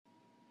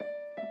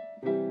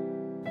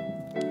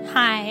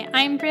Hi,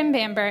 I'm Bryn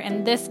Bamber,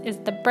 and this is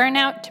the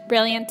Burnout to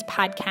Brilliance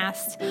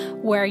podcast,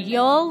 where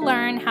you'll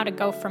learn how to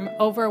go from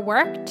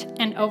overworked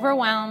and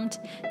overwhelmed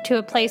to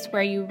a place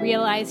where you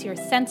realize your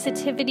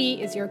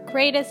sensitivity is your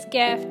greatest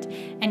gift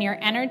and you're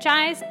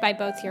energized by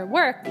both your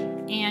work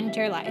and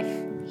your life.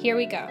 Here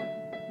we go.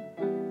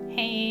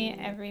 Hey,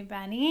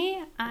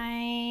 everybody.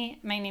 My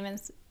name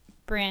is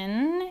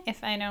Bryn,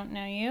 if I don't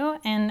know you,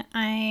 and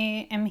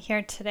I am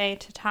here today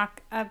to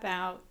talk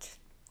about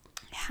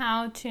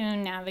how to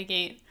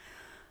navigate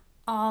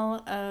all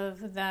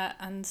of the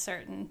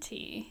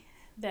uncertainty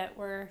that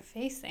we're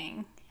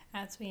facing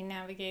as we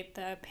navigate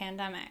the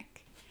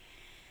pandemic.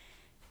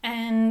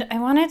 And I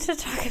wanted to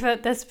talk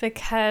about this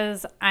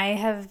because I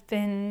have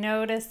been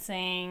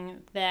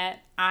noticing that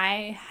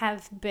I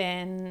have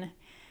been,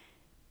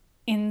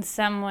 in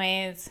some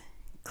ways,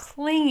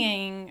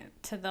 clinging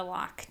to the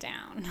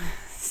lockdown.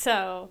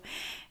 So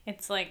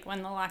it's like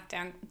when the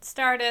lockdown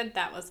started,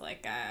 that was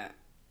like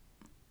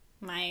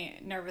my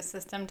nervous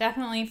system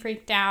definitely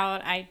freaked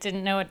out. I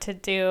didn't know what to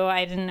do.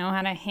 I didn't know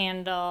how to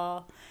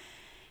handle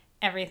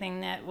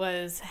everything that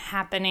was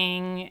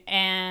happening.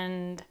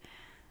 And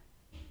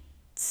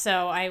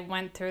so I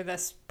went through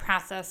this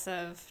process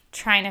of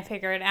trying to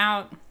figure it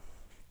out.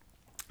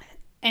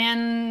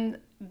 And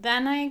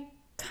then I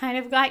kind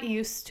of got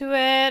used to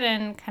it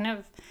and kind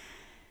of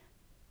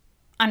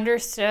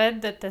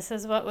understood that this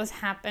is what was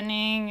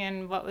happening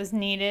and what was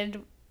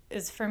needed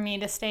is for me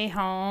to stay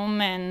home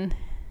and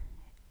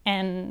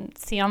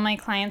see all my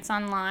clients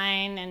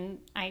online, and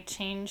I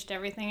changed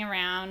everything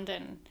around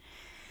and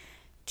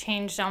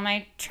changed all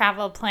my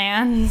travel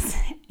plans.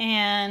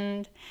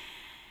 And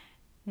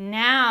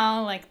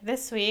now, like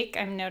this week,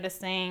 I'm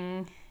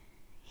noticing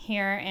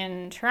here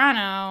in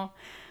Toronto,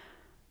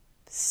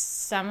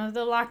 some of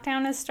the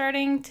lockdown is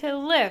starting to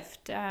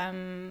lift.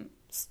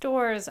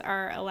 Stores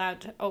are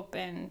allowed to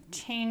open.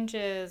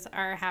 Changes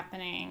are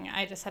happening.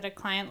 I just had a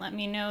client let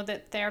me know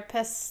that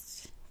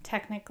therapists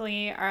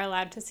technically are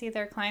allowed to see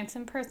their clients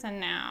in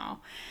person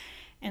now.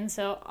 And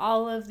so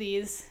all of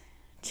these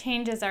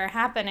changes are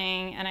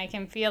happening, and I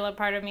can feel a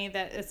part of me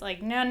that is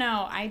like, no,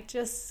 I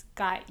just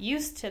got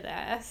used to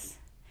this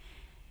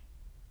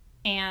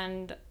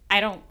and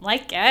I don't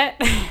like it.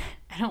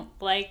 I don't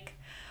like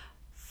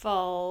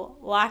full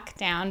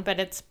lockdown, but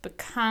it's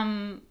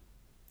become,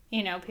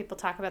 people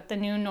talk about the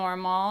new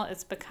normal.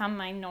 It's become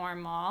my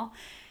normal.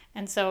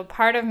 And so a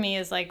part of me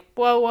is like,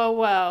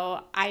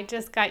 whoa, I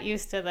just got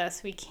used to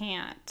this. We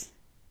can't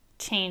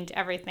change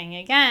everything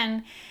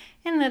again.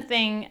 And the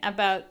thing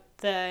about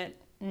the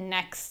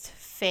next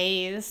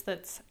phase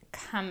that's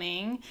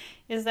coming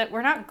is that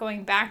we're not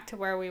going back to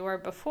where we were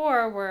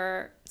before.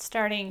 We're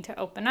starting to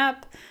open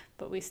up,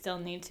 but we still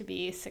need to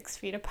be 6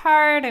 feet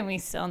apart, and we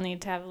still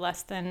need to have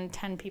less than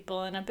 10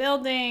 people in a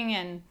building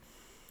and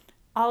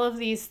all of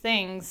these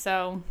things.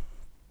 So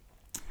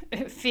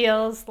it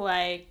feels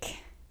like,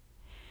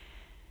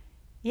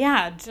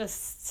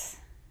 just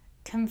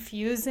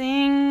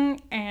confusing,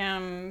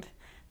 and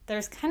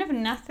there's kind of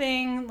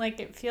nothing, like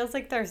it feels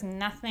like there's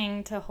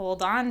nothing to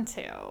hold on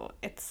to.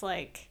 It's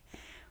like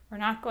we're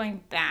not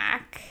going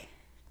back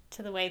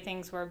to the way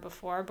things were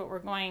before, but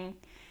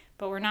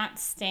we're not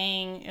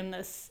staying in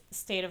this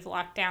state of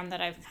lockdown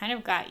that I've kind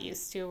of got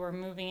used to. We're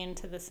moving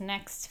into this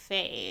next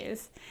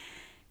phase.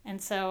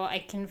 And so I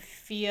can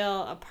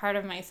feel a part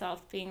of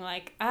myself being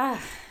like, I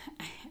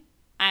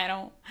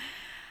don't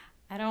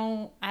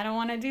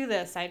want to do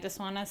this. I just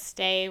want to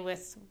stay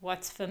with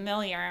what's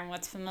familiar, and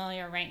what's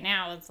familiar right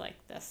now is like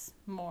this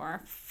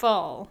more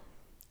full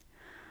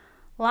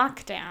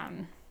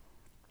lockdown.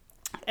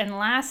 And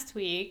last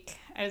week,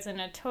 I was in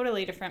a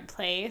totally different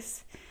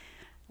place.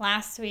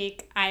 Last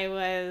week, I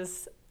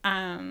was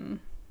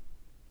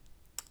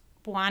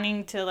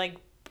wanting to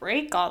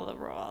break all the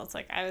rules.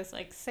 I was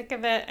sick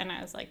of it, and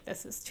I was like,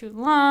 this is too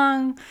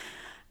long.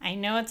 I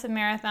know it's a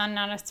marathon,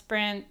 not a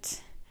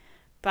sprint,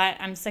 but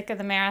I'm sick of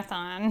the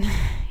marathon.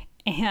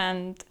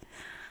 And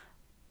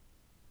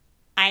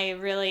I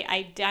really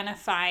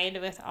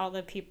identified with all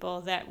the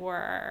people that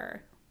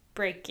were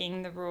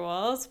breaking the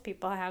rules.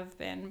 People have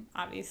been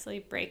obviously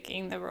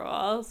breaking the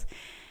rules.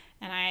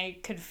 And I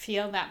could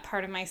feel that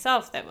part of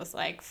myself that was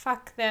like,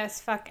 fuck this,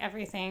 fuck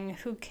everything,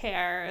 who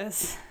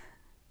cares?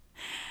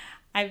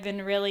 I've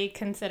been really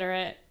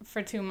considerate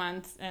for 2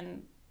 months,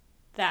 and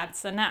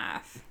that's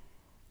enough.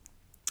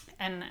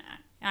 And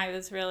I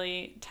was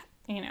really,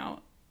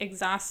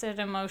 exhausted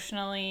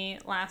emotionally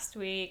last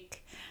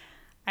week.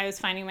 I was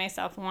finding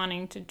myself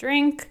wanting to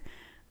drink,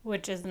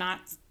 which is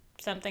not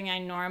something I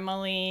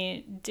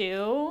normally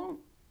do.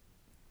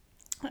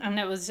 And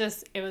it was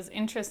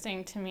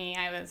interesting to me.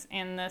 I was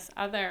in this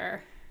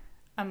other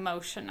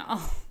emotional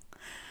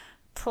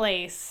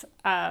place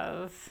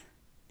of,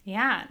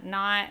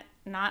 not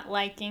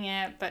liking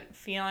it, but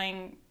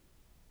feeling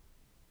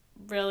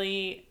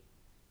really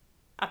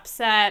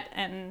upset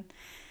and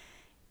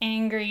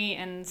angry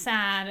and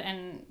sad,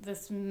 and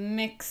this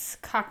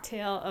mixed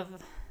cocktail of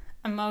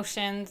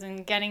emotions,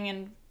 and getting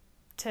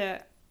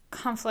into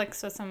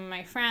conflicts with some of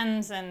my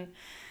friends, and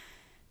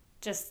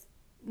just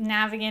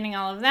navigating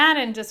all of that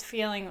and just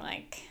feeling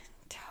like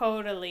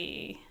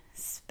totally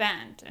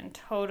spent and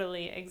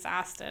totally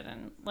exhausted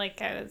and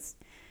like I was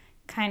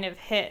kind of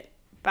hit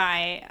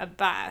by a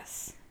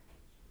bus.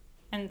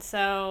 And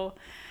so,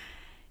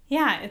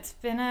 yeah, it's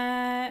been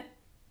a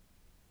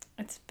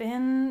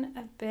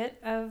bit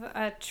of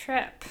a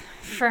trip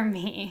for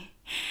me.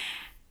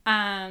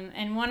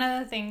 And one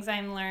of the things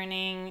I'm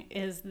learning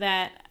is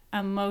that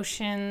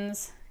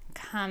emotions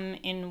come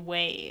in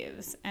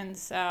waves. And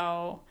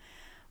so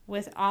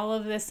with all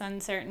of this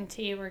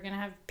uncertainty, we're going to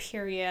have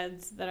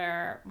periods that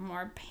are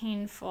more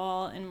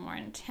painful and more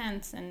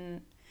intense,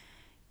 and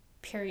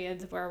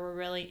periods where we're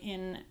really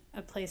in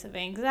a place of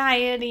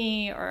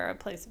anxiety or a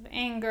place of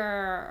anger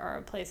or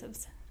a place of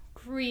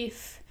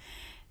grief.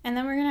 And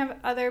then we're going to have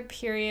other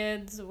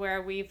periods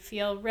where we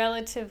feel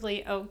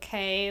relatively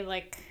okay.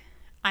 Like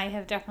I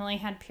have definitely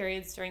had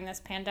periods during this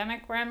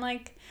pandemic where I'm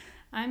like,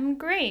 I'm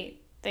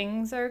great.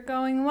 Things are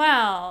going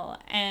well.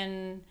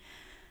 And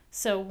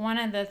so one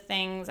of the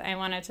things I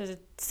wanted to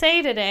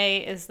say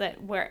today is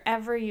that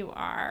wherever you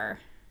are,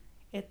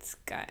 it's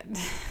good.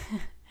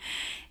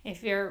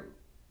 If you're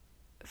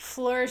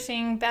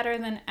flourishing better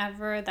than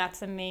ever,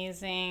 that's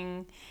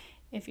amazing.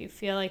 If you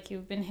feel like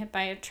you've been hit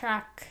by a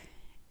truck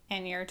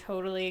and you're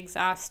totally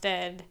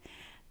exhausted,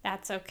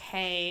 that's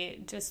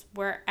okay. Just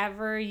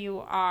wherever you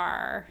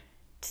are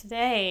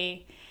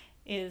today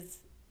is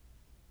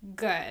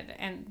good.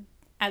 And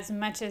as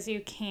much as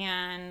you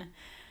can,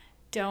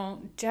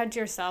 don't judge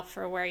yourself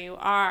for where you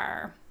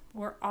are.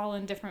 We're all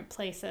in different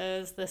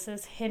places. This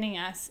is hitting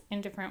us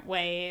in different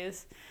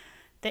ways.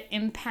 The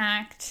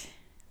impact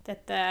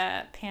that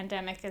the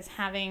pandemic is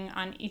having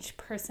on each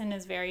person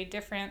is very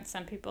different.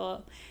 Some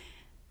people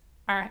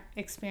are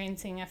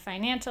experiencing a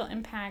financial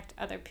impact.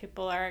 Other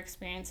people are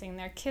experiencing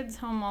their kids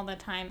home all the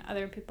time.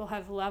 Other people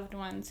have loved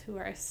ones who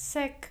are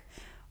sick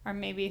or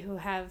maybe who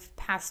have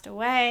passed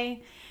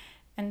away.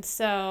 And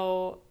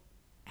so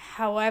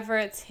however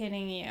it's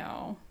hitting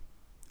you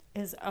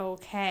is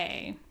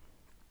okay.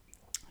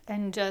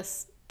 And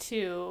just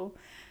to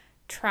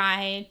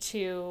try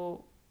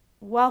to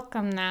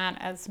welcome that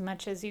as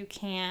much as you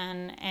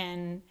can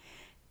and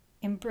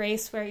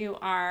embrace where you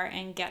are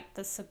and get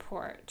the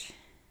support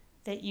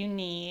that you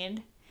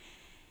need.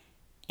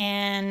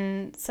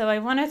 And so I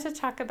wanted to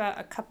talk about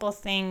a couple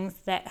things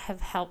that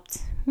have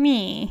helped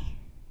me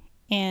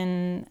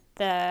in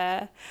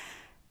the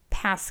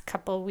past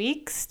couple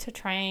weeks to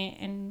try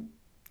and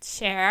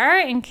share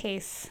in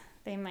case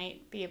they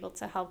might be able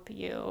to help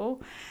you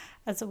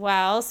as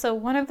well. So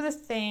one of the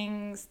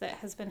things that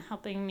has been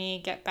helping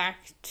me get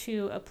back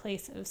to a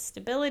place of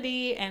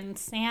stability and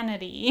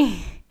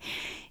sanity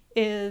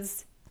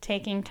is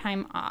taking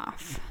time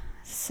off.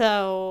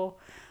 So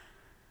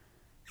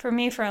for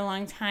me, for a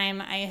long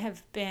time, I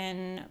have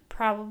been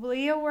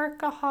probably a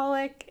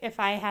workaholic. If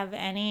I have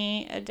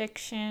any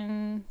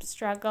addiction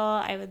struggle,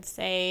 I would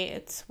say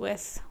it's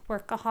with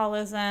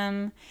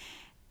workaholism.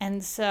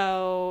 And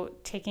so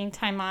taking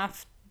time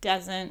off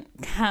doesn't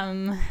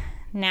come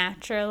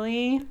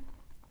naturally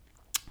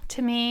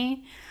to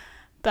me,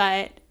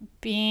 but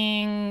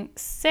being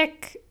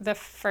sick the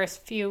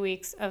first few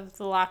weeks of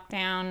the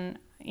lockdown,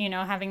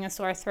 having a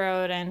sore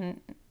throat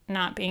and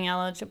not being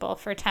eligible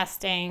for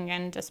testing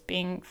and just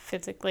being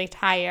physically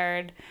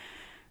tired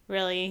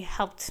really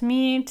helped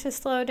me to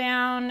slow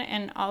down,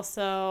 and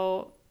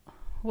also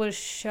was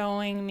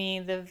showing me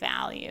the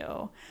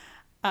value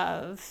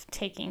of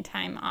taking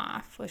time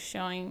off, was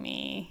showing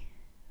me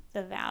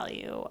the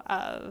value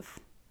of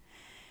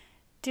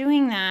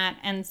doing that.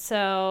 And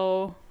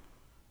so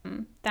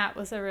that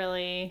was a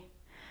really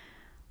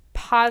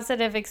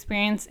positive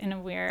experience in a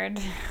weird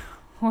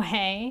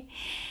way.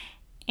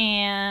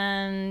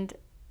 And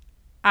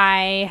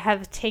I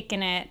have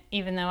taken it,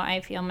 even though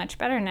I feel much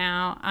better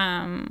now,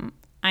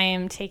 I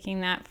am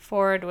taking that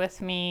forward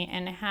with me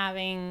and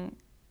having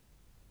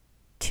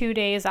 2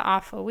 days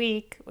off a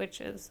week,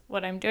 which is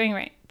what I'm doing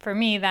right for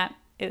me. That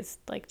is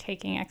like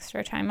taking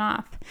extra time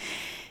off.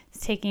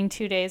 Taking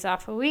 2 days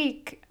off a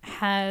week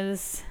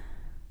has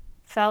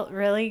felt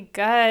really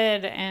good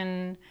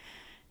and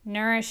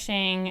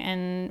nourishing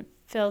and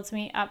fills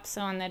me up.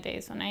 So on the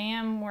days when I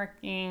am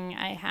working,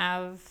 I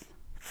have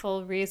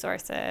full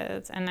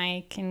resources and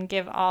I can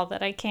give all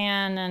that I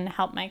can and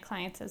help my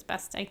clients as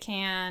best I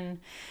can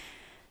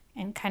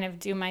and kind of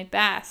do my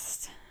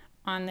best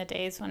on the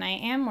days when I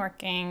am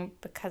working,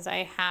 because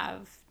I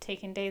have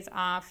taken days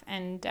off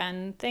and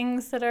done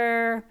things that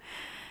are,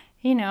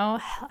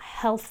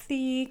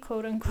 healthy,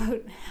 quote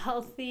unquote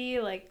healthy,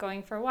 like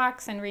going for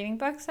walks and reading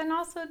books, and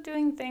also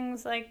doing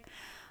things like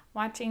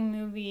watching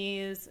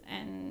movies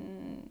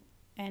and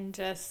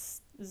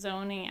just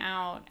zoning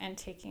out and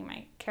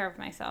taking care of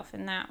myself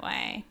in that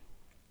way.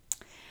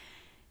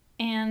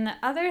 And the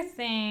other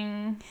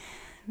thing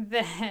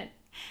that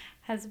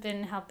has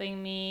been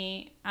helping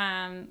me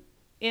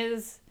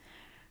is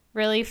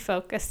really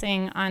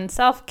focusing on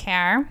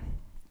self-care.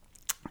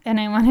 And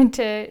I wanted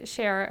to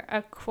share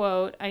a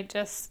quote. I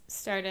just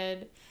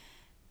started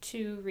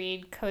to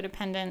read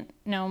Codependent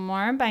No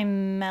More by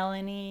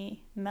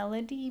Melanie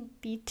Melody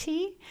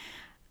Beattie.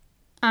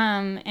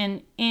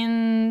 And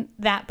in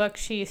that book,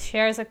 she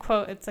shares a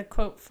quote. It's a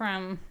quote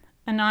from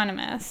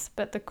Anonymous,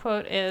 but the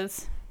quote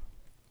is,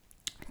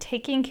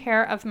 "Taking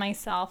care of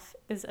myself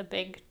is a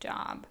big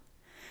job.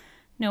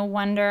 No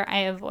wonder I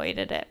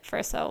avoided it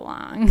for so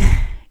long."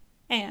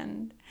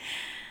 And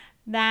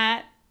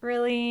that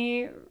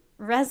really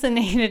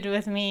resonated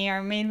with me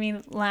or made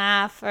me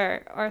laugh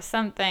or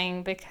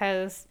something,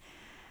 because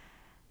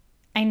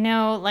I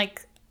know,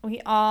 like, we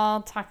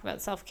all talk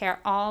about self-care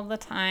all the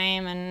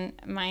time, and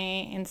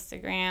my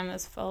Instagram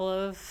is full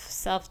of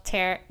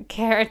self-care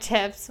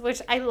tips,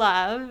 which I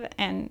love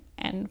and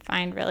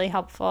find really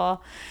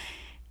helpful.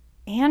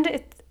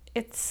 And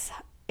it's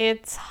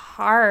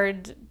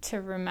hard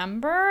to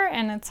remember,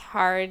 and it's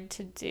hard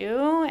to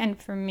do. And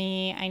for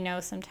me, I know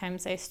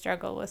sometimes I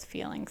struggle with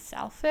feeling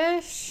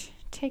selfish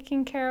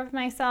taking care of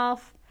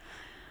myself.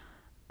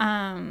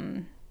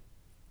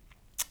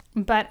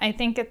 But I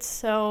think it's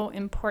so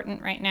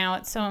important right now.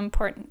 It's so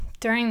important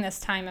during this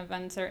time of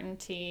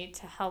uncertainty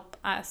to help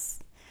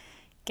us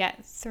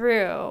get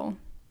through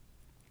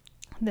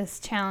this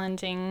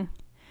challenging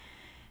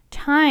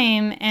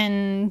time.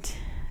 And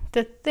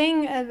the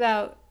thing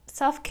about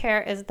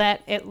self-care is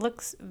that it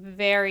looks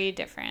very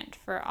different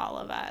for all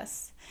of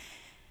us.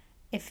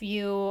 If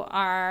you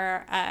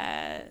are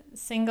a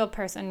single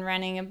person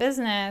running a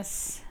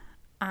business,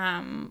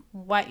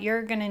 what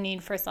you're going to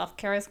need for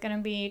self-care is going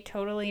to be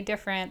totally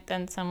different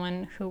than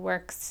someone who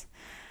works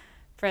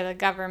for the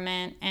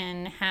government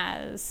and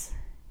has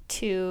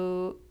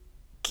 2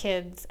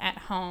 kids at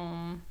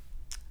home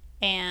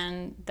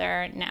and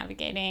they're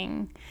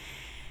navigating,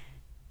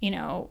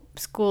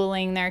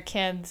 schooling their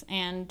kids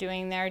and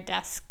doing their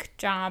desk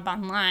job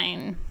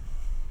online.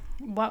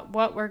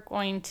 What we're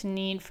going to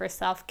need for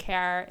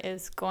self-care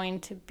is going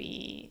to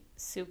be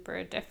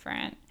super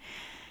different.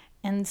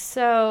 And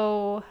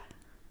so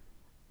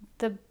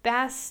the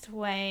best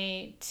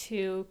way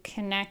to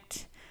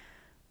connect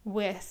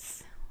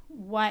with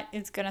what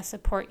is going to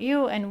support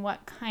you and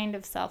what kind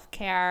of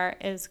self-care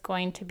is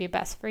going to be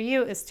best for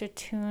you is to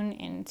tune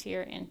into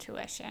your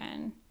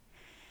intuition.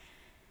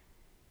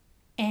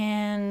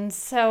 And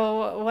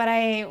so what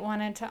I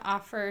wanted to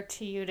offer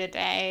to you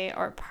today,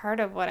 or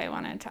part of what I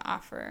wanted to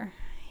offer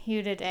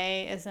you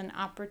today, is an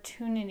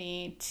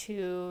opportunity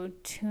to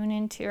tune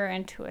into your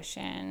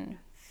intuition,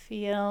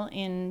 feel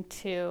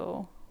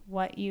into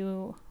what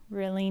you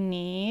really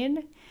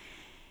need,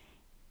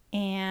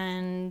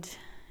 and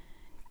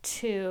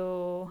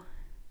to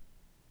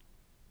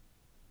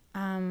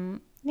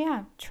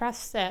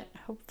trust it,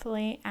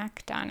 hopefully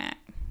act on it.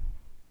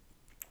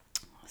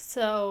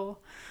 So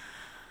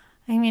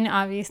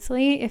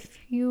obviously, if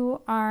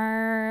you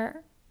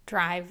are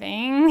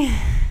driving,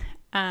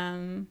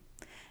 might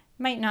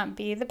not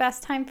be the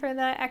best time for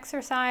the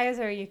exercise,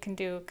 or you can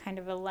do kind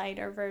of a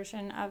lighter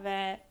version of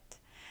it.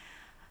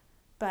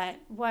 But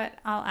what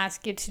I'll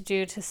ask you to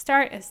do to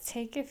start is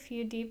take a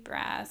few deep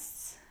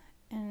breaths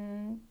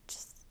and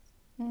just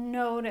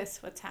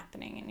notice what's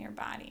happening in your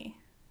body.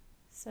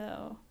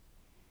 So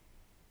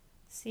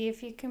see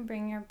if you can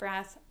bring your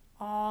breath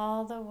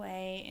all the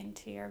way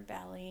into your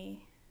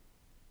belly.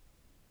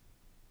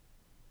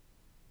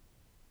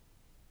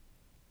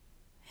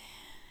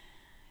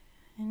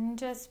 And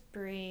just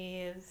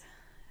breathe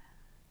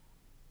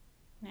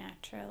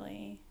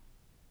naturally.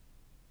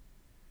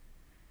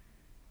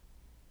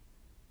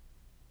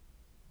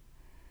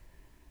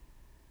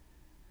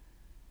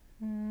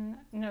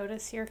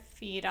 Notice your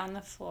feet on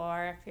the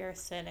floor if you're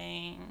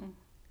sitting.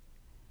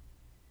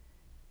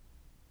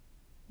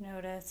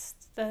 Notice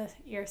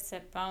your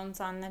sit bones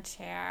on the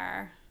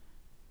chair.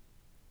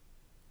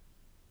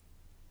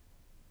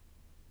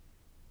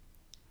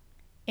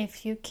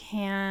 If you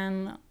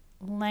can,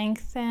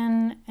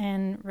 lengthen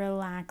and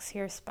relax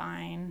your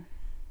spine.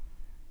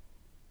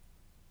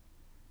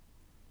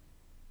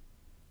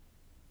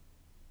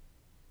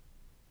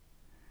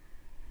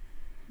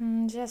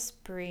 And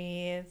just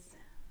breathe.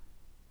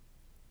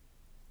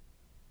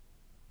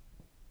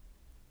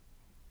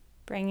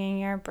 Bringing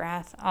your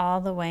breath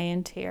all the way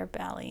into your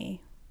belly.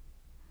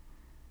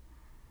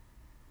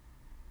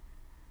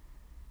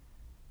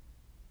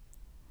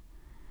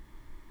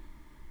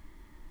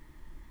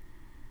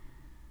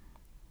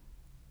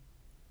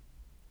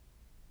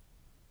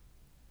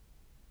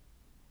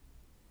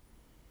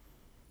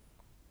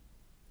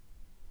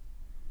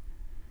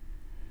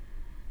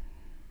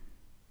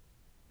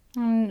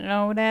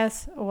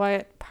 Notice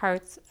what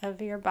parts of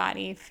your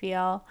body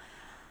feel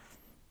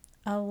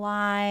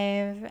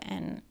alive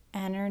and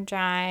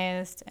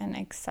energized and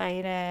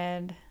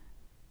excited,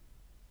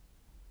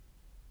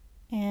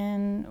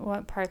 and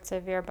what parts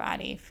of your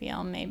body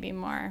feel maybe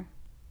more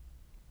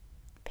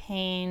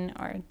pain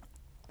or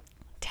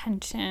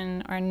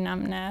tension or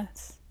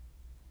numbness.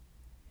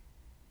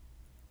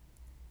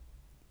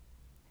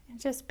 And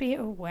just be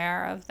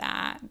aware of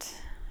that.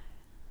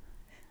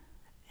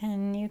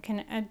 And you can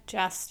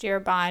adjust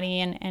your body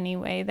in any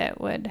way that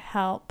would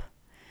help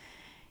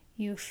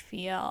you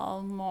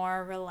feel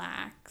more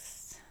relaxed.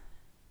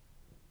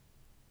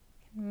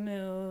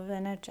 Move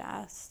and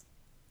adjust.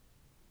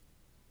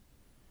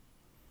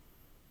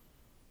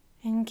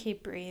 And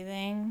keep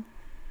breathing.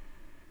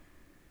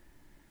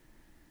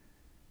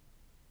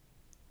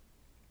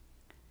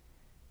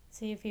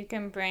 See if you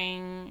can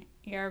bring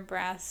your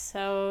breath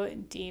so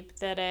deep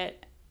that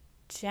it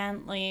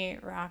gently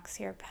rocks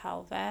your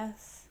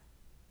pelvis.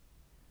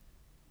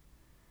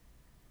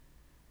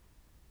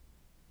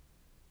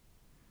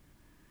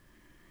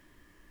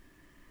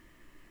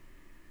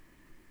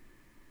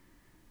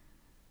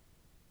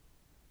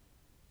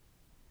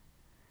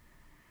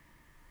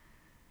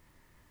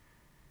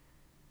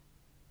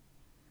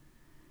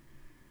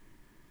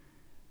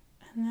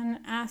 And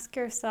then ask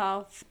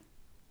yourself,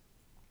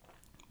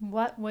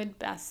 what would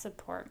best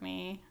support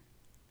me?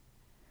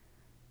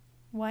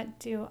 What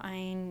do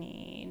I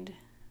need?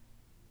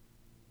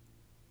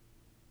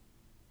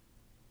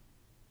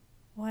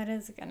 What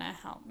is going to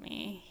help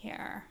me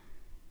here?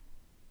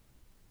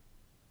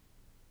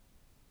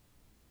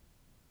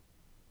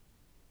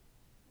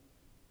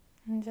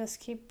 And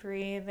just keep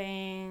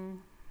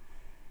breathing.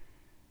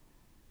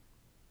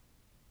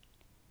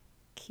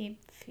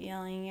 Keep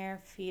feeling your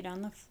feet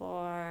on the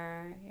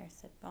floor, your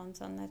sit bones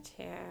on the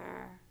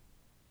chair.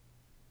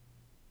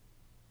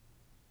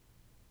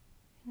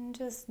 And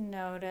just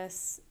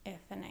notice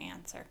if an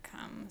answer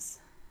comes.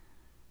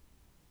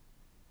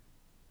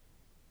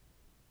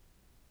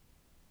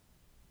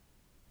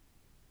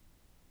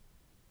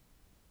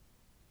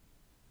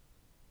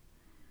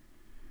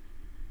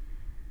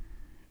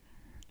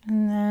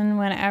 And then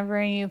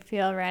whenever you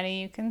feel ready,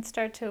 you can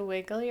start to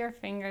wiggle your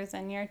fingers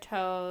and your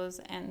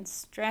toes and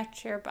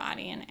stretch your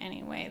body in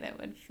any way that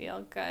would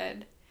feel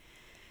good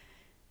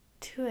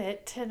to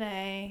it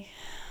today.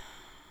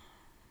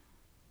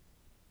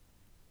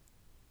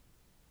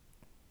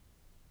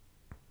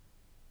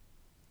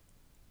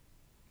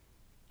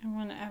 And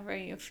whenever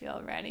you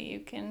feel ready, you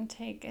can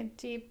take a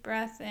deep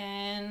breath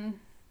in,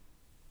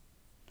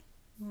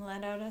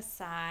 let out a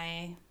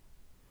sigh.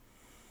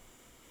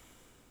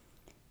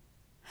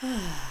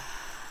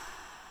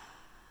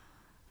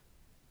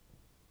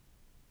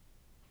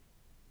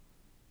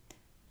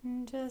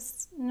 And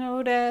just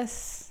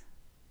notice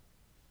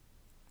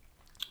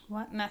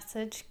what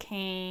message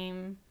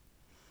came.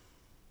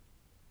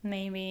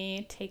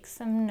 Maybe take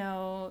some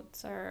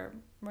notes or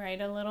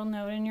write a little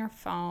note in your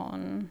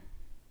phone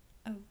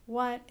of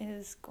what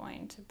is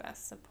going to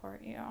best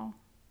support you.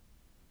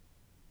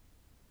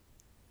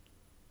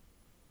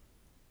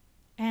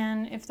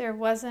 And if there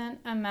wasn't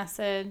a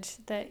message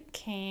that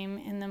came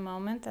in the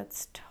moment,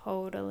 that's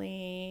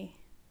totally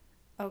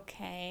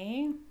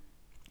okay.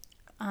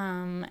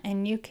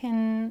 And you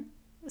can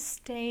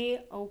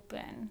stay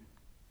open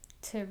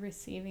to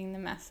receiving the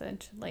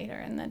message later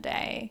in the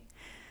day.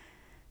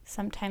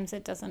 Sometimes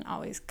it doesn't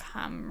always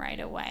come right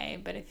away,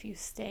 but if you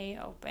stay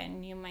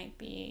open, you might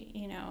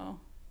be,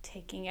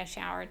 taking a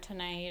shower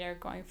tonight or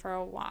going for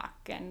a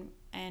walk,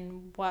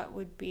 and what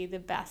would be the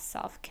best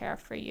self-care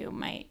for you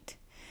might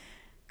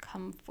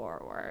come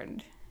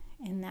forward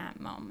in that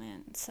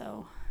moment.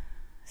 So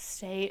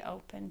stay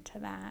open to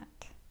that.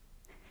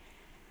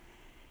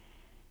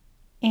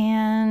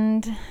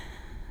 And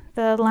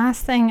the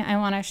last thing I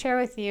want to share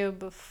with you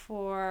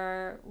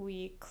before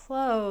we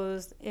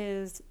close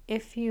is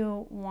if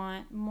you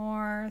want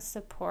more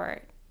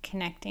support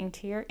connecting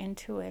to your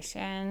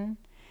intuition,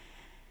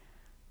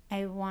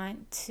 I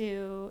want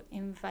to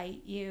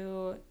invite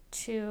you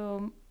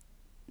to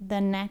the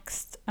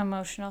next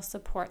Emotional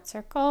Support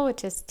Circle,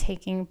 which is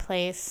taking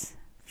place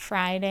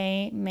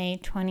Friday, May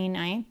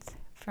 29th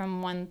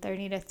from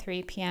 1:30 to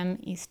 3 p.m.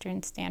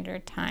 Eastern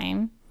Standard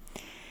Time.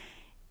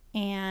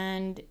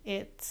 And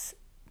it's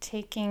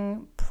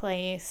taking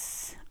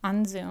place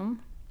on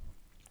Zoom.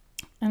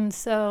 And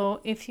so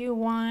if you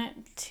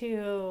want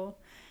to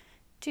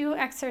do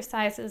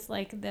exercises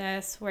like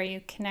this where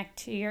you connect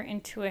to your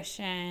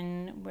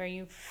intuition, where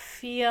you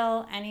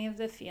feel any of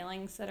the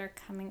feelings that are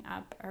coming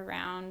up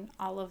around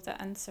all of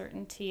the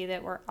uncertainty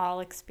that we're all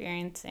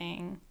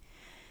experiencing,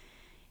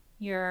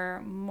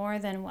 you're more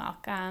than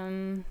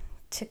welcome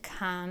to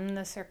come.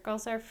 The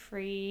circles are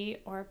free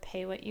or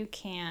pay what you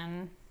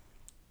can.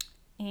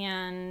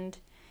 And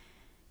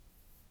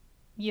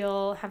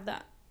you'll have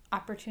the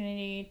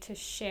opportunity to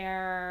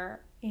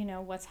share,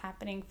 what's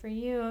happening for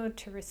you,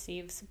 to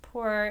receive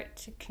support,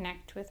 to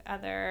connect with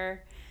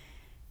other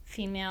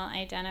female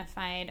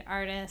identified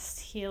artists,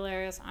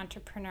 healers,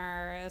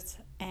 entrepreneurs.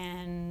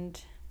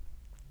 And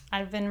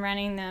I've been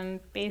running them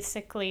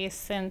basically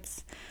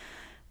since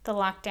the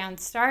lockdown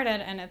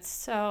started, and it's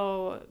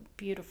so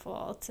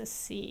beautiful to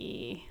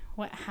see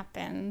what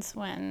happens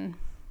when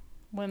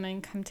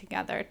women come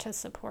together to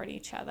support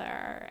each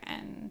other,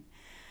 and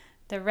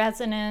the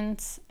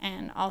resonance,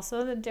 and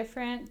also the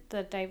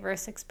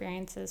diverse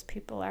experiences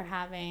people are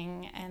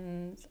having.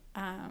 And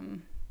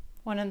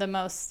one of the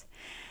most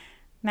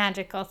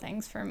magical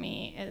things for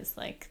me is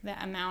like the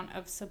amount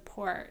of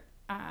support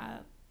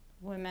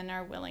women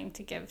are willing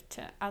to give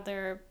to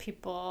other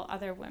people,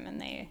 other women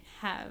they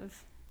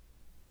have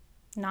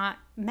not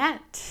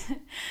met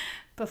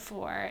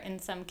before. In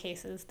some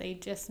cases, they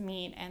just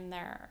meet and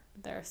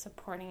they're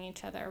supporting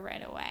each other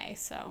right away.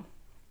 So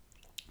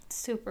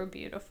super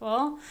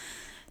beautiful.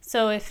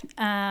 So if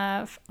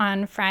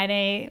on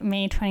Friday,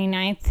 May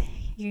 29th,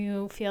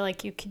 you feel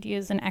like you could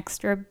use an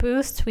extra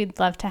boost, we'd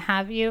love to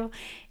have you.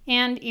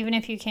 And even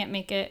if you can't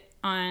make it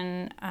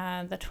on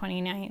the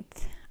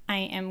 29th, I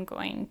am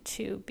going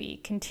to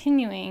be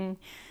continuing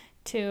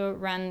to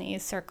run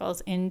these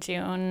circles in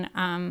June,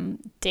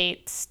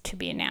 dates to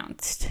be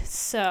announced.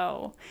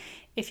 So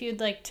if you'd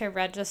like to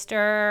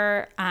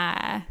register,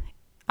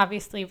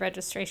 obviously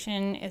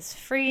registration is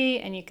free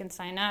and you can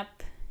sign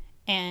up,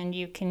 and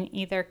you can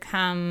either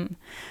come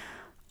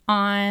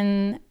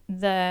on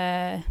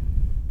the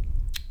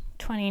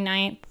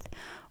 29th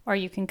or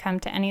you can come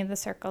to any of the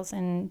circles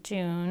in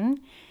June.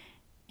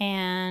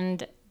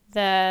 And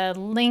the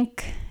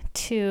link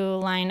to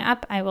line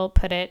up, I will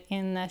put it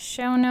in the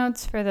show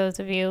notes for those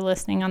of you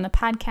listening on the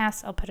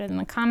podcast. I'll put it in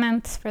the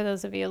comments for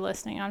those of you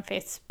listening on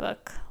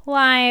Facebook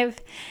Live.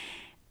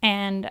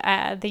 And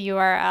the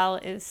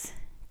URL is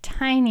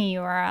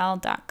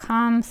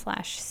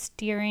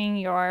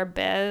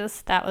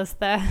tinyurl.com/steeringyourbiz. That was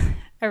the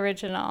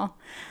original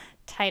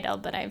title,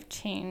 but I've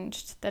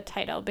changed the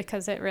title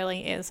because it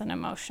really is an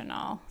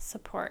emotional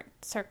support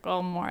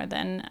circle more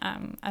than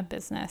a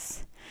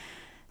business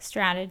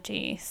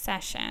strategy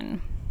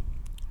session.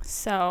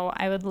 So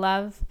I would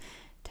love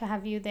to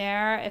have you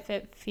there if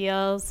it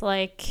feels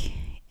like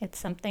it's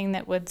something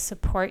that would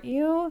support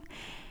you,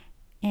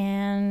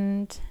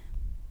 and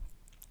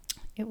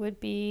it would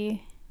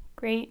be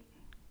great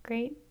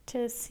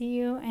to see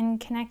you and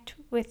connect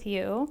with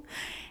you.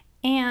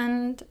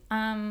 And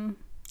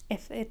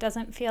if it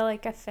doesn't feel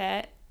like a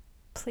fit,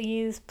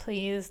 please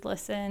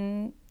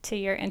listen to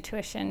your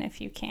intuition.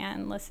 If you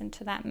can, listen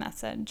to that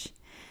message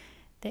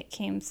that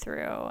came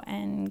through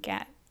and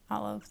get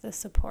all of the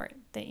support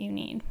that you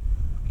need.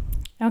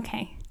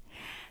 Okay,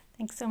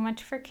 thanks so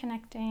much for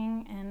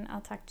connecting, and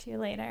I'll talk to you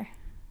later.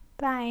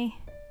 Bye.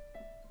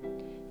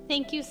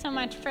 Thank you so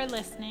much for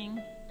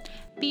listening.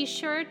 Be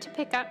sure to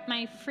pick up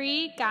my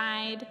free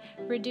guide,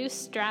 Reduce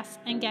Stress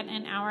and Get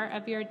an Hour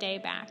of Your Day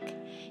Back.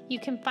 You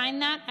can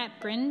find that at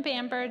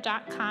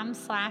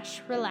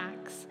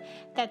brynbamber.com/relax.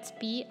 That's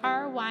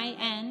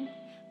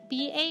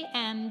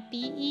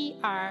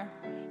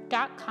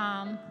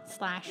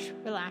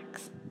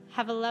BrynBamber.com/relax.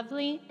 Have a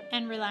lovely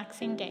and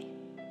relaxing day.